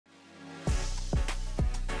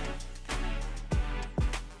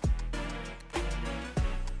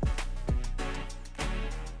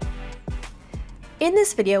In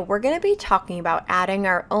this video, we're going to be talking about adding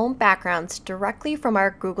our own backgrounds directly from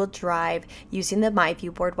our Google Drive using the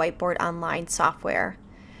myViewBoard Whiteboard online software.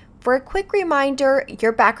 For a quick reminder,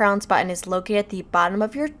 your backgrounds button is located at the bottom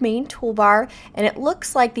of your main toolbar, and it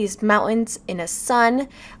looks like these mountains in a sun,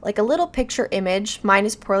 like a little picture image. Mine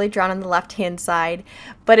is poorly drawn on the left-hand side,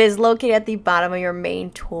 but is located at the bottom of your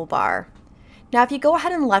main toolbar. Now, if you go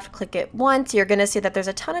ahead and left click it once, you're going to see that there's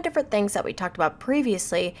a ton of different things that we talked about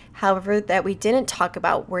previously, however, that we didn't talk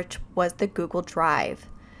about, which was the Google Drive.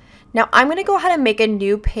 Now, I'm going to go ahead and make a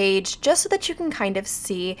new page just so that you can kind of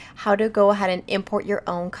see how to go ahead and import your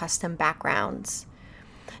own custom backgrounds.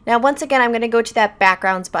 Now, once again, I'm going to go to that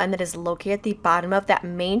backgrounds button that is located at the bottom of that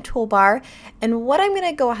main toolbar. And what I'm going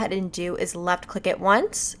to go ahead and do is left click it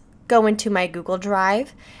once, go into my Google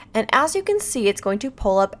Drive, and as you can see, it's going to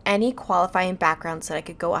pull up any qualifying backgrounds that I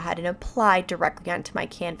could go ahead and apply directly onto my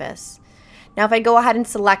canvas. Now, if I go ahead and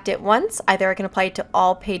select it once, either I can apply it to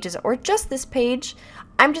all pages or just this page.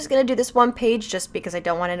 I'm just going to do this one page just because I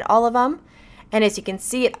don't want it in all of them. And as you can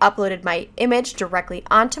see, it uploaded my image directly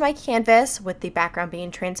onto my canvas with the background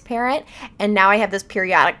being transparent. And now I have this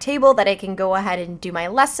periodic table that I can go ahead and do my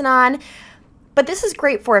lesson on. But this is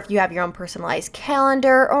great for if you have your own personalized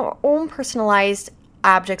calendar or own personalized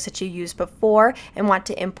objects that you used before and want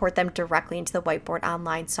to import them directly into the Whiteboard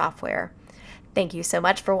online software. Thank you so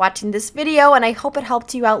much for watching this video, and I hope it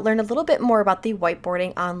helped you out learn a little bit more about the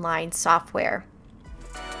whiteboarding online software.